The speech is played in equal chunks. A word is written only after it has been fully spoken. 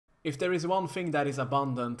If there is one thing that is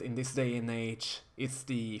abundant in this day and age, it's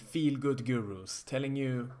the feel-good gurus telling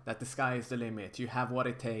you that the sky is the limit, you have what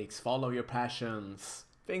it takes, follow your passions,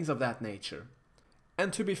 things of that nature.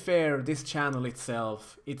 And to be fair, this channel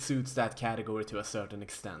itself, it suits that category to a certain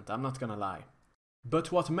extent, I'm not gonna lie.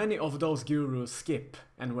 But what many of those gurus skip,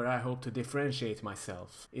 and where I hope to differentiate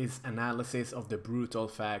myself, is analysis of the brutal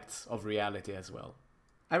facts of reality as well.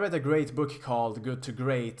 I read a great book called Good to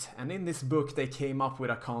Great, and in this book they came up with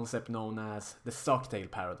a concept known as the Stockdale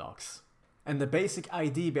paradox. And the basic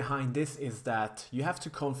idea behind this is that you have to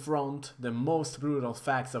confront the most brutal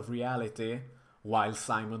facts of reality while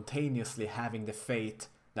simultaneously having the faith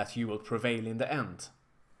that you will prevail in the end.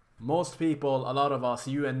 Most people, a lot of us,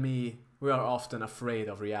 you and me, we are often afraid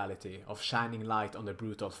of reality, of shining light on the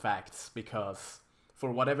brutal facts, because for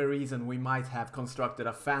whatever reason we might have constructed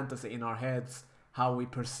a fantasy in our heads how we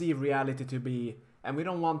perceive reality to be, and we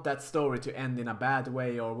don't want that story to end in a bad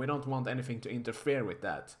way, or we don't want anything to interfere with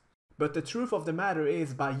that. But the truth of the matter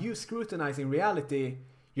is, by you scrutinizing reality,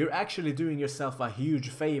 you're actually doing yourself a huge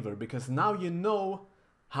favor, because now you know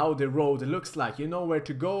how the road looks like, you know where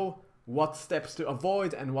to go, what steps to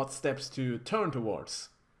avoid and what steps to turn towards.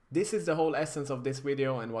 This is the whole essence of this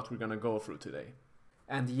video and what we're gonna go through today.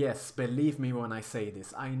 And yes, believe me when I say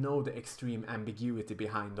this, I know the extreme ambiguity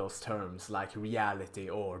behind those terms like reality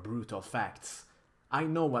or brutal facts. I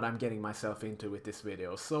know what I'm getting myself into with this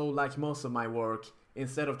video, so like most of my work,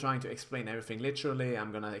 instead of trying to explain everything literally,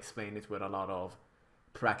 I'm gonna explain it with a lot of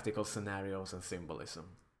practical scenarios and symbolism.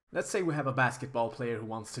 Let's say we have a basketball player who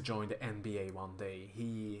wants to join the NBA one day.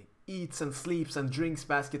 He eats and sleeps and drinks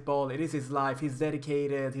basketball, it is his life, he's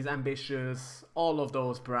dedicated, he's ambitious, all of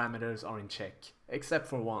those parameters are in check, except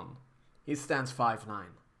for one. He stands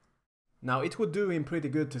 5'9". Now it would do him pretty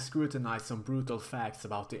good to scrutinize some brutal facts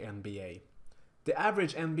about the NBA. The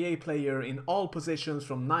average NBA player in all positions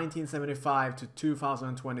from 1975 to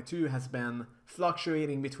 2022 has been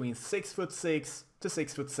fluctuating between 6'6" to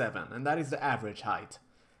 6'7", and that is the average height.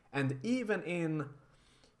 And even in,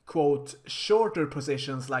 quote, shorter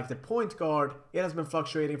positions like the point guard, it has been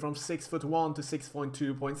fluctuating from 6'1" to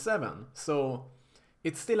 6'2.7". So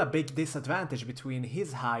it's still a big disadvantage between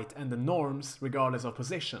his height and the norms regardless of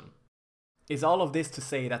position. Is all of this to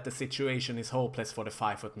say that the situation is hopeless for the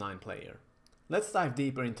 5'9" player? Let's dive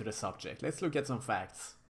deeper into the subject. Let's look at some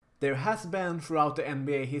facts. There has been throughout the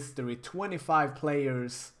NBA history 25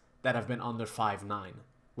 players that have been under 5'9",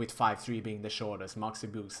 with 5'3" being the shortest, Maxi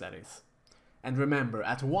Boogs that is. And remember,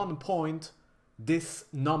 at one point, this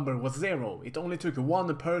number was 0. It only took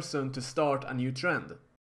one person to start a new trend.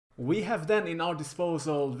 We have then in our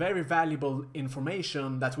disposal very valuable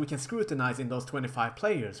information that we can scrutinize in those 25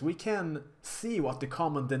 players. We can see what the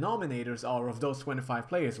common denominators are of those 25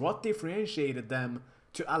 players, what differentiated them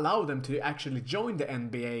to allow them to actually join the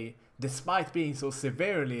NBA despite being so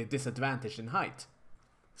severely disadvantaged in height.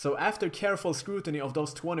 So after careful scrutiny of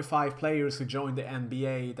those 25 players who joined the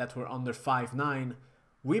NBA that were under 5'9",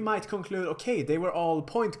 we might conclude, okay, they were all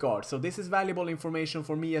point guards, so this is valuable information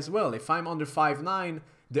for me as well. If I'm under 5'9",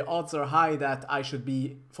 the odds are high that I should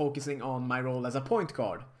be focusing on my role as a point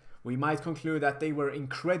guard. We might conclude that they were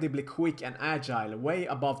incredibly quick and agile, way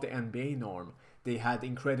above the NBA norm. They had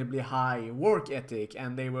incredibly high work ethic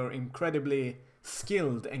and they were incredibly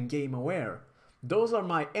skilled and game aware. Those are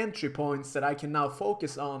my entry points that I can now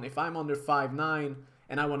focus on if I'm under 5'9"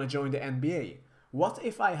 and I want to join the NBA. What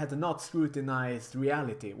if I had not scrutinized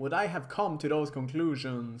reality? Would I have come to those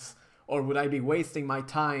conclusions, or would I be wasting my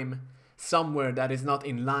time somewhere that is not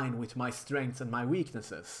in line with my strengths and my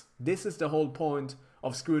weaknesses? This is the whole point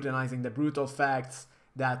of scrutinizing the brutal facts,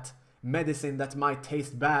 that medicine that might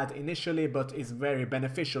taste bad initially but is very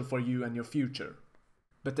beneficial for you and your future.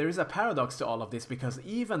 But there is a paradox to all of this, because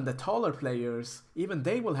even the taller players, even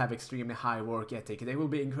they will have extremely high work ethic. They will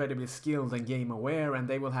be incredibly skilled and game aware, and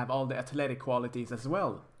they will have all the athletic qualities as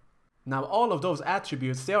well. Now all of those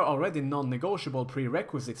attributes, they are already non-negotiable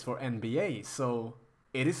prerequisites for NBA, so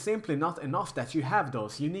it is simply not enough that you have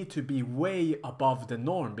those. You need to be way above the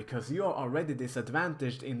norm, because you are already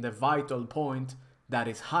disadvantaged in the vital point that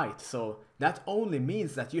is height. So that only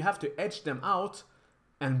means that you have to edge them out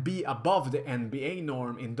and be above the NBA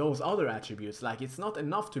norm in those other attributes. Like, it's not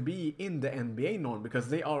enough to be in the NBA norm because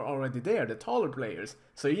they are already there, the taller players.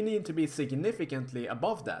 So you need to be significantly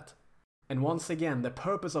above that. And once again, the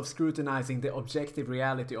purpose of scrutinizing the objective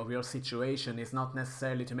reality of your situation is not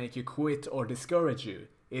necessarily to make you quit or discourage you.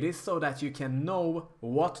 It is so that you can know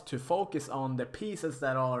what to focus on, the pieces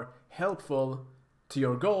that are helpful to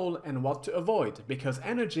your goal and what to avoid. Because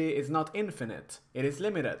energy is not infinite, it is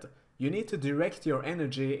limited. You need to direct your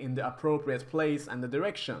energy in the appropriate place and the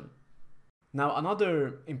direction. Now,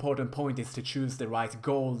 another important point is to choose the right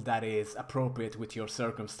goal that is appropriate with your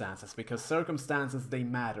circumstances, because circumstances, they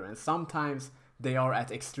matter, and sometimes they are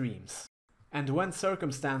at extremes. And when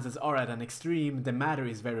circumstances are at an extreme, the matter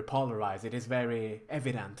is very polarized, it is very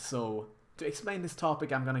evident. So to explain this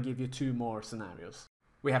topic, I'm gonna give you two more scenarios.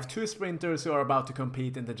 We have two sprinters who are about to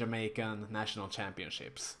compete in the Jamaican National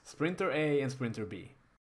Championships, Sprinter A and Sprinter B.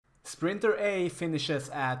 Sprinter A finishes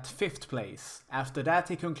at 5th place. After that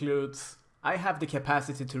he concludes, I have the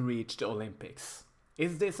capacity to reach the Olympics.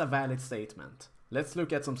 Is this a valid statement? Let's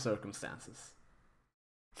look at some circumstances.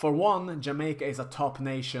 For one, Jamaica is a top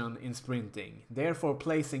nation in sprinting, therefore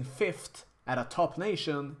placing 5th at a top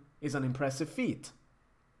nation is an impressive feat.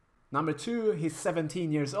 Number two, he's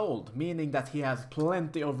 17 years old, meaning that he has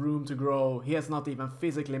plenty of room to grow, he has not even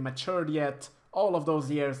physically matured yet, all of those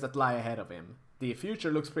years that lie ahead of him. The future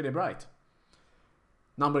looks pretty bright.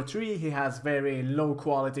 Number three, he has very low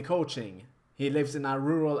quality coaching. He lives in a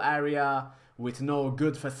rural area with no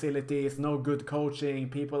good facilities, no good coaching,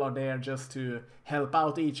 people are there just to help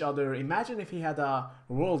out each other. Imagine if he had a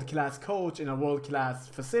world-class coach in a world-class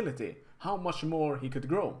facility, how much more he could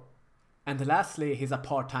grow. And lastly, he's a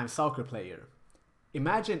part-time soccer player.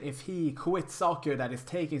 Imagine if he quit soccer that is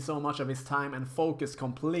taking so much of his time and focused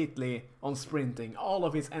completely on sprinting, all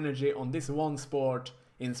of his energy on this one sport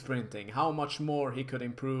in sprinting, how much more he could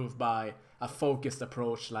improve by a focused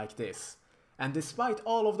approach like this. And despite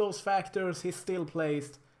all of those factors, he's still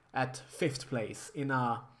placed at 5th place in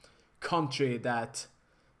a country that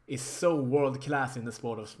is so world-class in the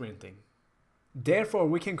sport of sprinting. Therefore,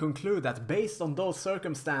 we can conclude that based on those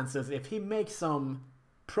circumstances, if he makes some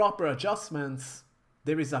proper adjustments,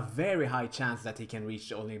 there is a very high chance that he can reach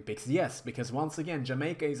the Olympics. Yes, because once again,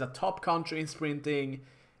 Jamaica is a top country in sprinting.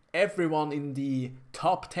 Everyone in the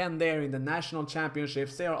top 10 there in the national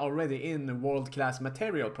championships, they are already in world-class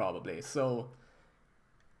material probably. So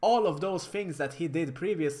all of those things that he did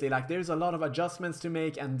previously, like there's a lot of adjustments to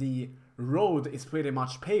make and the road is pretty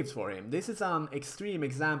much paved for him. This is an extreme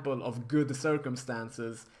example of good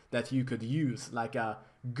circumstances that you could use, like a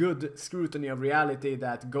good scrutiny of reality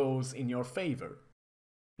that goes in your favor.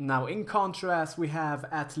 Now in contrast, we have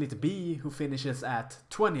athlete B who finishes at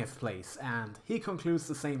 20th place and he concludes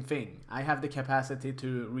the same thing. I have the capacity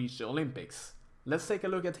to reach the Olympics. Let's take a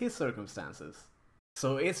look at his circumstances.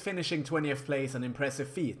 So is finishing 20th place an impressive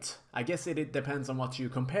feat? I guess it depends on what you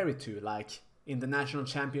compare it to, like in the national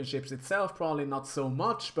championships itself probably not so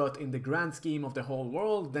much, but in the grand scheme of the whole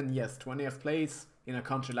world, then yes, 20th place in a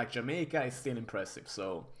country like Jamaica is still impressive.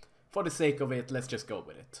 So for the sake of it, let's just go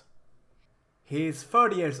with it. He's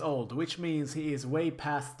 30 years old, which means he is way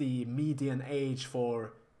past the median age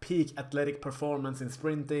for peak athletic performance in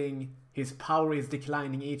sprinting. His power is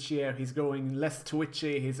declining each year, he's growing less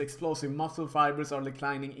twitchy, his explosive muscle fibers are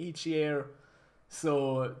declining each year.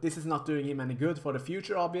 So this is not doing him any good for the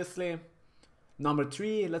future, obviously. Number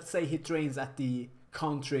three, let's say he trains at the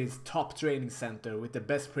country's top training center with the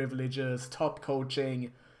best privileges, top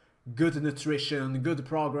coaching, good nutrition, good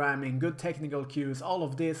programming, good technical cues, all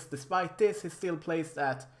of this. Despite this, he's still placed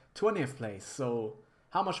at 20th place. So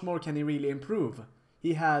how much more can he really improve?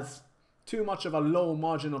 He has too much of a low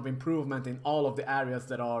margin of improvement in all of the areas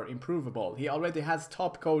that are improvable. He already has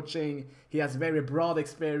top coaching, he has very broad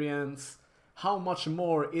experience. How much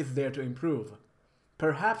more is there to improve?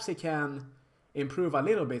 Perhaps he can improve a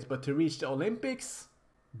little bit, but to reach the Olympics,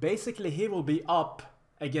 basically he will be up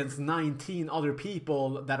against 19 other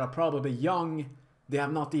people that are probably young, they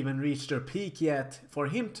have not even reached their peak yet. For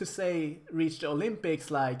him to say reach the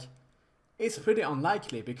Olympics, like, it's pretty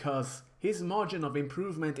unlikely because his margin of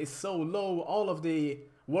improvement is so low. All of the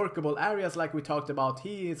workable areas like we talked about,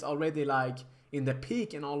 he is already like in the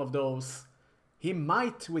peak in all of those. He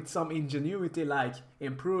might with some ingenuity like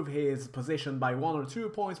improve his position by 1 or 2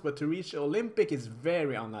 points, but to reach the Olympic is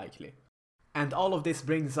very unlikely. And all of this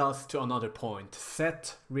brings us to another point: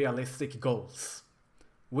 set realistic goals.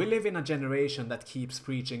 We live in a generation that keeps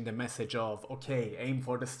preaching the message of, okay, aim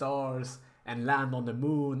for the stars and land on the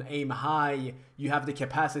moon, aim high, you have the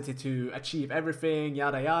capacity to achieve everything,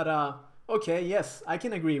 yada yada. Okay, yes, I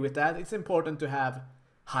can agree with that. It's important to have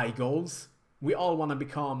high goals. We all want to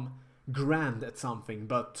become grand at something,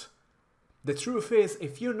 but the truth is,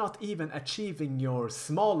 if you're not even achieving your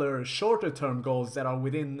smaller, shorter term goals that are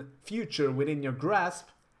within your grasp,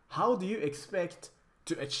 how do you expect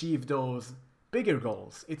to achieve those bigger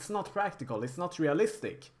goals? It's not practical, it's not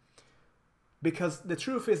realistic. Because the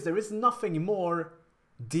truth is, there is nothing more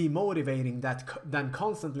demotivating than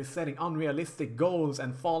constantly setting unrealistic goals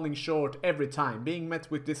and falling short every time, being met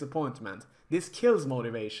with disappointment. This kills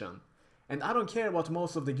motivation. And I don't care what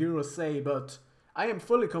most of the gurus say, but I am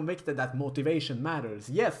fully convicted that motivation matters.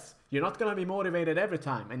 Yes, you're not gonna be motivated every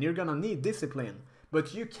time and you're gonna need discipline.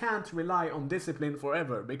 But you can't rely on discipline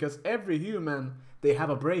forever because every human, they have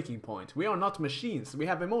a breaking point. We are not machines, we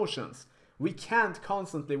have emotions. We can't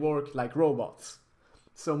constantly work like robots.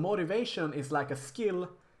 So motivation is like a skill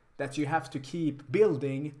that you have to keep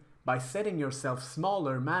building by setting yourself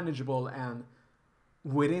smaller, manageable, and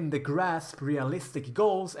within the grasp realistic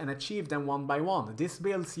goals and achieve them one by one. This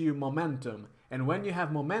builds you momentum. And when you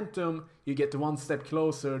have momentum, you get one step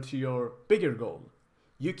closer to your bigger goal.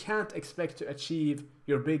 You can't expect to achieve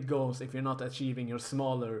your big goals if you're not achieving your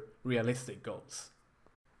smaller, realistic goals.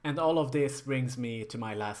 And all of this brings me to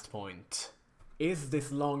my last point. Is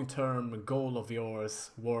this long-term goal of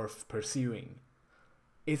yours worth pursuing?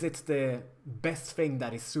 Is it the best thing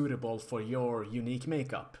that is suitable for your unique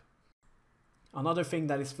makeup? Another thing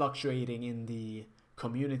that is fluctuating in the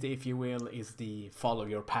community, if you will, is the follow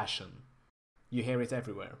your passion. You hear it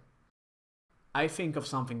everywhere. I think of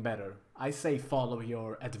something better. I say follow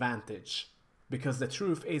your advantage. Because the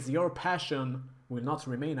truth is your passion will not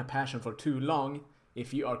remain a passion for too long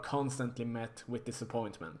if you are constantly met with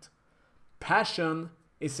disappointment. Passion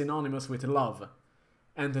is synonymous with love.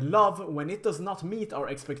 And love, when it does not meet our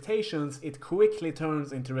expectations, it quickly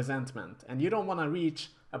turns into resentment. And you don't want to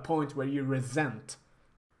reach a point where you resent.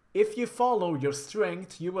 If you follow your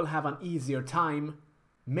strength, you will have an easier time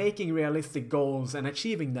making realistic goals and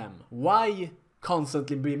achieving them. Why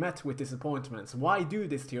constantly be met with disappointments? Why do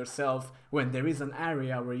this to yourself when there is an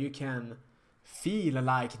area where you can feel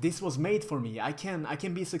like this was made for me? I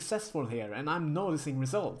can be successful here and I'm noticing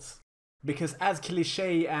results. Because as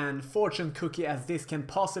cliche and fortune cookie as this can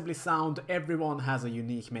possibly sound, everyone has a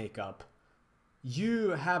unique makeup.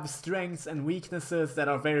 You have strengths and weaknesses that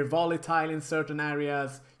are very volatile in certain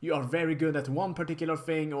areas. You are very good at one particular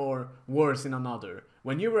thing or worse in another.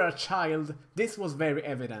 When you were a child, this was very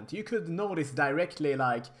evident. You could notice directly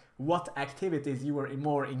like what activities you were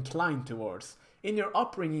more inclined towards. In your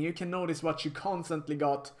upbringing, you can notice what you constantly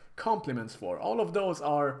got compliments for. All of those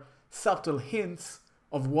are subtle hints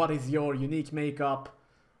of what is your unique makeup,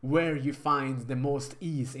 where you find the most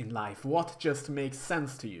ease in life, what just makes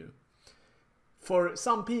sense to you. For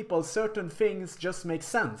some people, certain things just make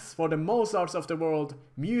sense. For the Mozarts of the world,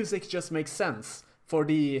 music just makes sense. For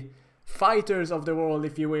the fighters of the world,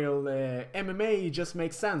 if you will, MMA just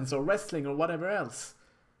makes sense, or wrestling, or whatever else.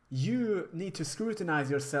 You need to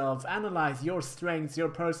scrutinize yourself, analyze your strengths, your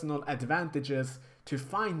personal advantages, to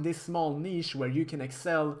find this small niche where you can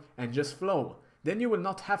excel and just flow. Then you will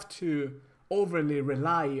not have to overly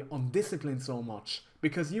rely on discipline so much,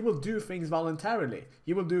 because you will do things voluntarily.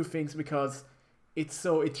 You will do things because it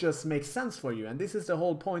just makes sense for you, and this is the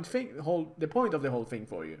whole point the point of the whole thing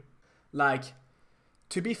for you. Like,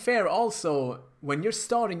 to be fair also, when you're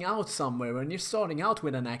starting out somewhere, when you're starting out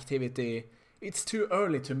with an activity, it's too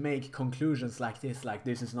early to make conclusions like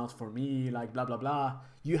this is not for me, like blah blah blah.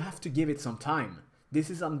 You have to give it some time. This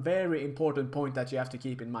is a very important point that you have to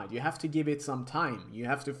keep in mind. You have to give it some time. You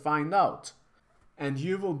have to find out. And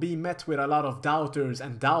you will be met with a lot of doubters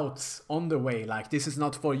and doubts on the way, like this is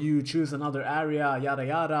not for you, choose another area, yada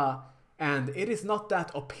yada. And it is not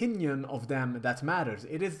that opinion of them that matters.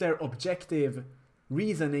 It is their objective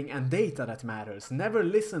reasoning and data that matters. Never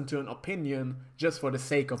listen to an opinion just for the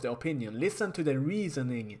sake of the opinion. Listen to the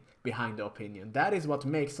reasoning behind the opinion. That is what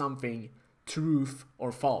makes something truth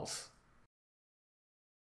or false.